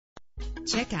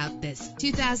Check out this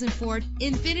 2004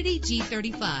 Infiniti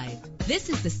G35. This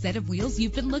is the set of wheels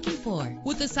you've been looking for,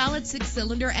 with a solid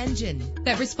 6-cylinder engine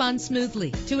that responds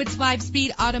smoothly to its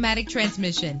 5-speed automatic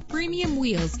transmission. Premium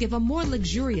wheels give a more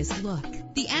luxurious look.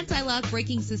 The anti-lock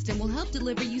braking system will help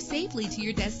deliver you safely to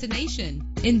your destination.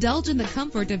 Indulge in the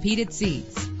comfort of heated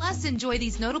seats. Plus, enjoy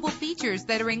these notable features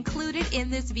that are included in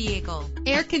this vehicle: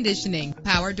 air conditioning,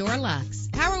 power door locks,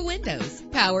 power windows,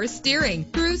 power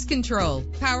steering, cruise control,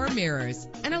 power mirrors,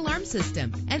 an alarm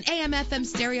system, an AM/FM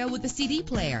stereo with a CD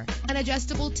player, an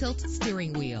adjustable tilt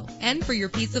steering wheel. And for your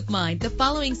peace of mind, the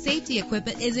following safety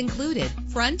equipment is included: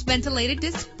 front ventilated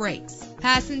disc brakes,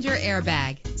 passenger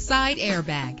airbag, side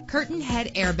airbag, curtain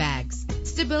head airbags,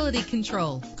 stability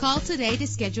control. Call today to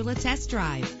schedule a test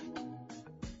drive.